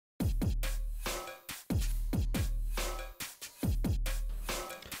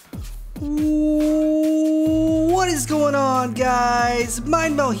What is going on, guys?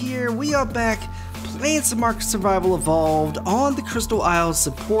 Mindmeld here. We are back playing some Ark Survival Evolved on the Crystal Isles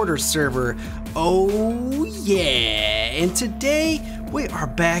supporter server. Oh yeah! And today we are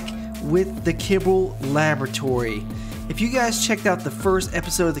back with the Kibble Laboratory. If you guys checked out the first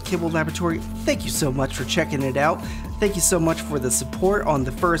episode of the Kibble Laboratory, thank you so much for checking it out. Thank you so much for the support on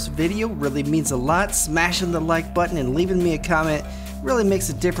the first video. Really means a lot. Smashing the like button and leaving me a comment really makes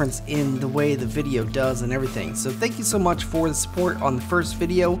a difference in the way the video does and everything. So thank you so much for the support on the first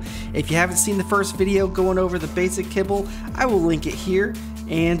video. If you haven't seen the first video going over the basic kibble, I will link it here,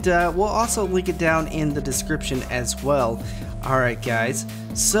 and we'll also link it down in the description as well. Alright guys,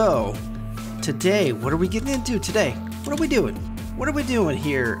 so today, what are we getting into today? What are we doing? What are we doing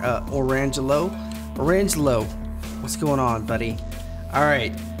here, Orangelo? Orangelo, what's going on, buddy?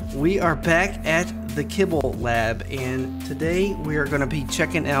 Alright, we are back at the Kibble Lab, and today we are going to be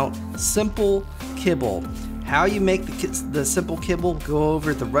checking out simple kibble. How you make the simple kibble, go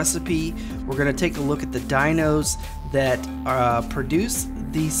over the recipe. We're going to take a look at the dinos that produce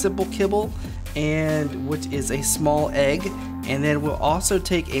the simple kibble, and which is a small egg. And then we'll also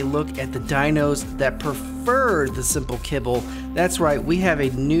take a look at the dinos that prefer the simple kibble. That's right, we have a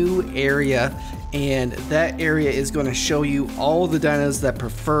new area, and that area is going to show you all the dinos that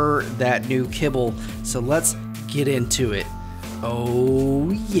prefer that new kibble. So let's get into it.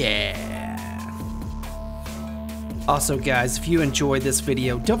 Oh yeah! Also guys, if you enjoyed this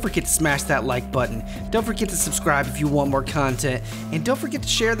video, don't forget to smash that like button. Don't forget to subscribe if you want more content, and don't forget to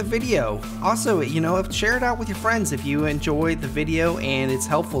share the video. Also, you know, share it out with your friends if you enjoyed the video and it's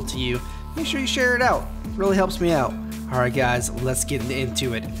helpful to you. Make sure you share it out. It really helps me out. Alright guys, let's get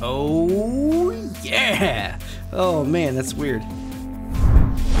into it. Oh yeah! Oh man, that's weird.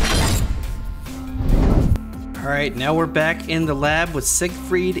 Alright, now we're back in the lab with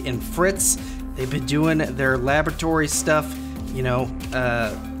Siegfried and Fritz. They've been doing their laboratory stuff,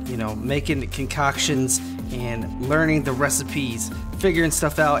 making concoctions and learning the recipes, figuring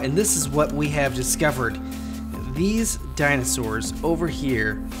stuff out, and this is what we have discovered. These dinosaurs over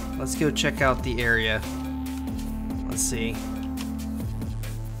here, let's go check out the area. Let's see.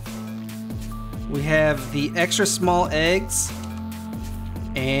 We have the extra small eggs,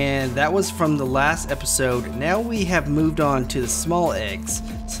 and that was from the last episode. Now we have moved on to the small eggs.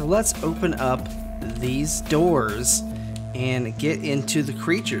 So let's open up these doors and get into the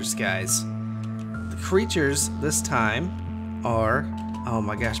creatures, guys. The creatures this time are... Oh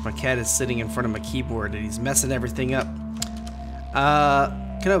my gosh, my cat is sitting in front of my keyboard and he's messing everything up.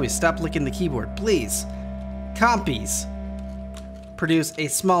 Kenobi, stop licking the keyboard, please. Compies produce a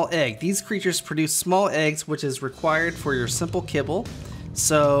small egg. These creatures produce small eggs, which is required for your simple kibble.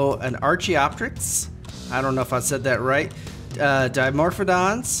 So an Archaeopteryx, I don't know if I said that right,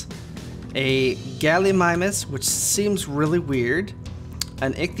 Dimorphodons, a Gallimimus, which seems really weird,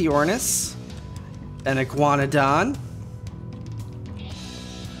 an Ichthyornis, an Iguanodon,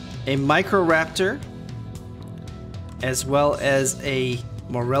 a Microraptor, as well as a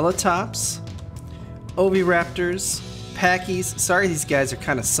Morellatops, Oviraptors, Packies. Sorry, these guys are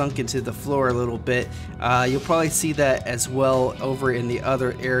kind of sunk into the floor a little bit. You'll probably see that as well over in the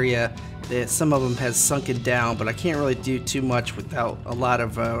other area. That some of them has sunken down, but I can't really do too much without a lot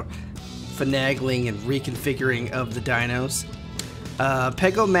of finagling and reconfiguring of the dinos.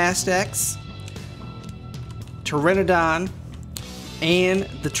 Pegomastax, Pteranodon, and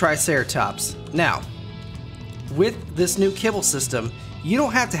the Triceratops. Now, with this new kibble system, you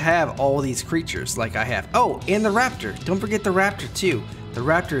don't have to have all these creatures like I have. Oh, and the raptor. Don't forget the raptor too. The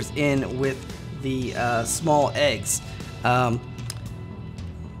raptor's in with the small eggs. Now,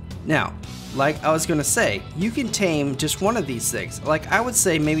 like I was gonna say, you can tame just one of these things. Like I would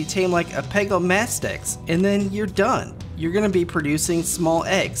say maybe tame like a Pegomastax, and then you're done. You're gonna be producing small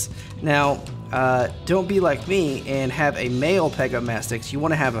eggs. Now, don't be like me and have a male Pegomastax. You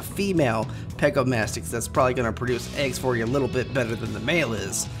wanna have a female Pegomastax that's probably gonna produce eggs for you a little bit better than the male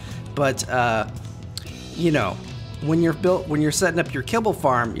is. But, you know, when you're setting up your kibble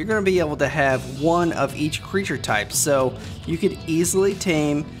farm, you're gonna be able to have one of each creature type. So you could easily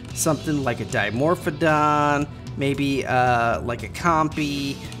tame something like a Dimorphodon, maybe like a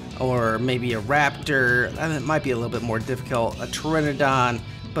Compy, or maybe a Raptor. I mean, it might be a little bit more difficult, a Pteranodon,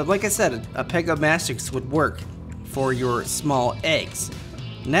 but like I said, a Pegomastax would work for your small eggs.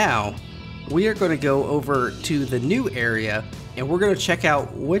 Now, we are going to go over to the new area, and we're going to check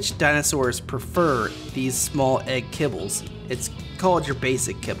out which dinosaurs prefer these small egg kibbles. It's called your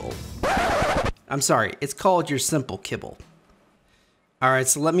basic kibble. I'm sorry, it's called your simple kibble. Alright,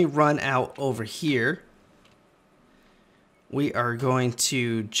 so let me run out over here. we are going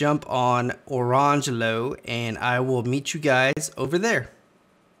to jump on Orangelo, and I will meet you guys over there.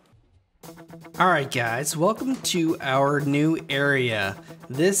 Alright guys, welcome to our new area.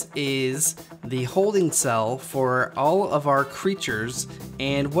 This is the holding cell for all of our creatures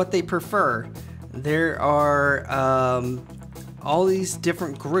and what they prefer. There are all these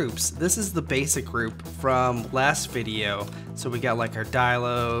different groups. This is the basic group from last video. So we got like our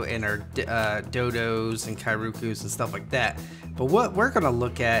Dilo and our Dodos and Kairukus and stuff like that. But what we're gonna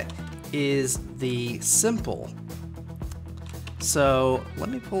look at is the simple. So let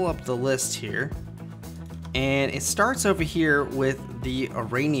me pull up the list here. And it starts over here with the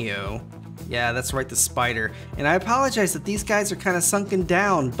Aranio. Yeah, that's right, the spider. And I apologize that these guys are kind of sunken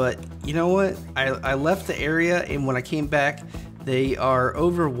down, but you know what? I left the area, and when I came back, they are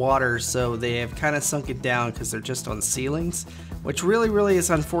over water, so they have kind of sunken down because they're just on ceilings, which really is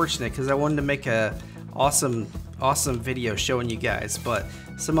unfortunate because I wanted to make a awesome video showing you guys, but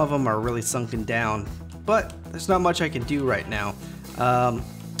some of them are really sunken down. But there's not much I can do right now.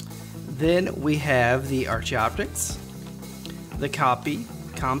 Then we have the Archaeopteryx, the Compy,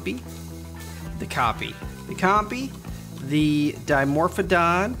 the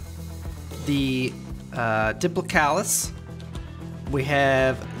Dimorphodon, the Diplocalus, we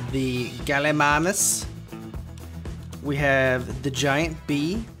have the Gallimimus, we have the giant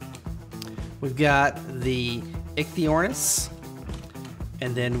bee, we've got the Ichthyornis,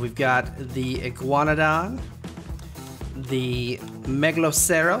 and then we've got the Iguanodon, the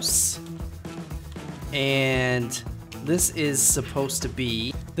Megaloceros, and this is supposed to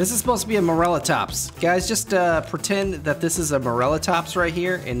be a Morellatops. Guys, just pretend that this is a Morellatops right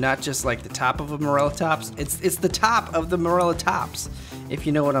here and not just like the top of a Morellatops. It's the top of the Morellatops, if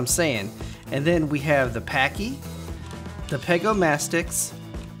you know what I'm saying. And then we have the Pachy, the Pegomastix,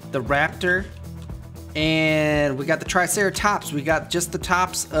 the Raptor, and we got the Triceratops. We got just the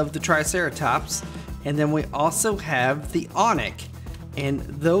tops of the Triceratops. And then we also have the Onyx. And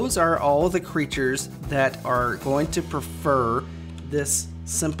those are all the creatures that are going to prefer this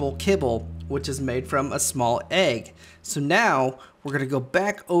simple kibble, which is made from a small egg. So now we're going to go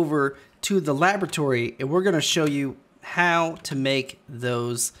back over to the laboratory, and we're going to show you how to make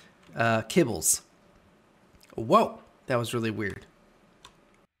those kibbles. Whoa, that was really weird.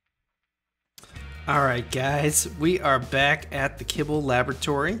 Alright guys, we are back at the Kibble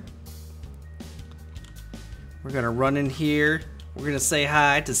Laboratory. We're going to run in here. We're going to say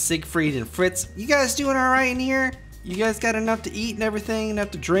hi to Siegfried and Fritz. You guys doing alright in here? You guys got enough to eat and everything,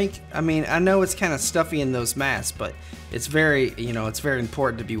 enough to drink? I mean, I know it's kind of stuffy in those masks, but it's very, you know, it's very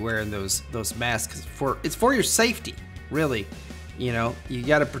important to be wearing those masks. It's for your safety, really. You know, you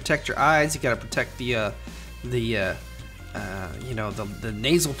got to protect your eyes. You got to protect the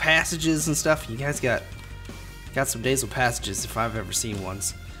nasal passages and stuff. You guys got some nasal passages if I've ever seen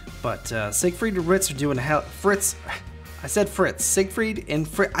ones. But Siegfried and Fritz are doing Fritz. I said Fritz. Siegfried and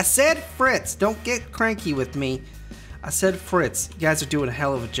Fritz. I said Fritz. Don't get cranky with me. I said Fritz. You guys are doing a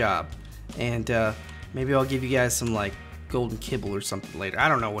hell of a job. And maybe I'll give you guys some like golden kibble or something later. I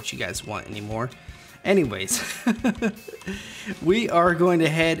don't know what you guys want anymore. Anyways, we are going to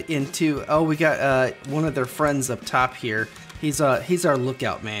head into. Oh, we got one of their friends up top here. He's our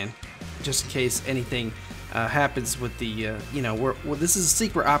lookout man, just in case anything happens with the. This is a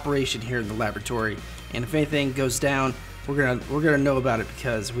secret operation here in the laboratory, and if anything goes down, we're gonna know about it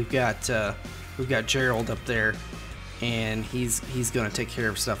because we've got Gerald up there, and he's gonna take care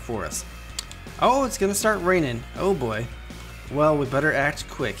of stuff for us. Oh, it's gonna start raining. Oh boy. Well, we better act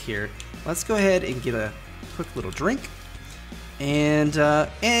quick here. Let's go ahead and get a quick little drink, and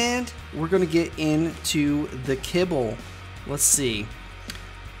we're gonna get into the kibble. Let's see.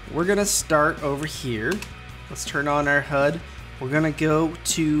 We're gonna start over here. Let's turn on our HUD. We're gonna go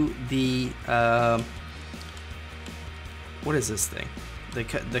to the what is this thing?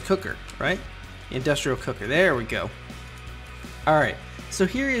 The cooker, right? Industrial cooker. There we go. All right. So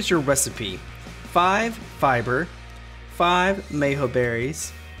here is your recipe: 5 fiber, 5 mayho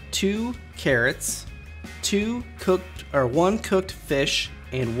berries, 2 carrots, 1 cooked fish,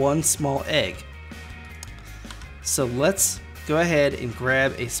 and 1 small egg. So let's go ahead and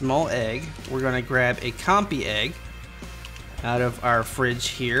grab a small egg. We're going to grab a Compy egg out of our fridge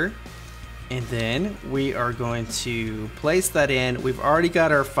here, and then we are going to place that in. We've already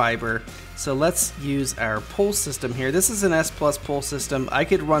got our fiber, so let's use our pull system here. This is an S+ pull system. I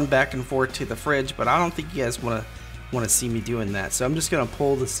could run back and forth to the fridge, but I don't think you guys want to see me doing that. So I'm just going to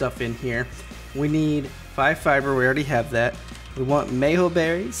pull the stuff in here. We need 5 fiber. We already have that. We want mayho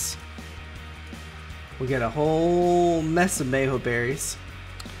berries. We got a whole mess of mayho berries.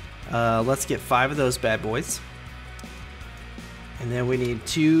 Let's get 5 of those bad boys. And then we need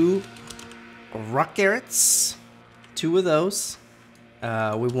 2 rock carrots. 2 of those.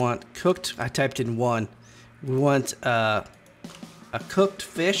 We want cooked. I typed in 1. We want a cooked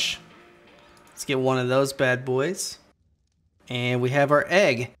fish. Let's get 1 of those bad boys. And we have our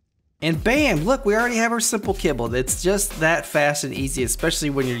egg. And bam, look, we already have our simple kibble. It's just that fast and easy,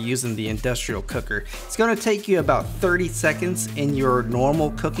 especially when you're using the industrial cooker. It's gonna take you about 30 seconds in your normal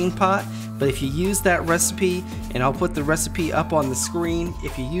cooking pot, but if you use that recipe, and I'll put the recipe up on the screen,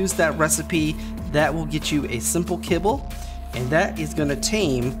 if you use that recipe, that will get you a simple kibble, and that is gonna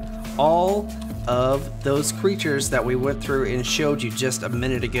tame all of those creatures that we went through and showed you just a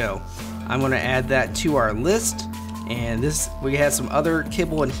minute ago. I'm gonna add that to our list. And we had some other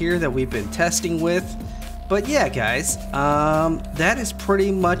kibble in here that we've been testing with. But yeah, guys, that is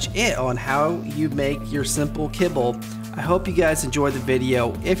pretty much it on how you make your simple kibble. I hope you guys enjoyed the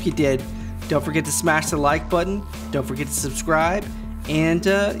video. If you did, don't forget to smash the like button. Don't forget to subscribe. And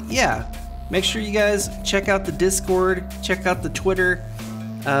yeah, make sure you guys check out the Discord, check out the Twitter.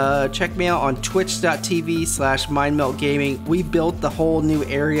 Check me out on twitch.tv/mindmeltgaming. We built the whole new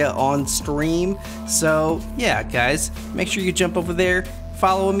area on stream. So yeah, guys, make sure you jump over there,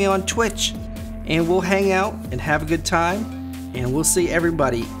 follow me on Twitch, and we'll hang out and have a good time. And we'll see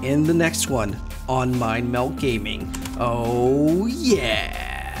everybody in the next one on Mind Melt Gaming. Oh yeah.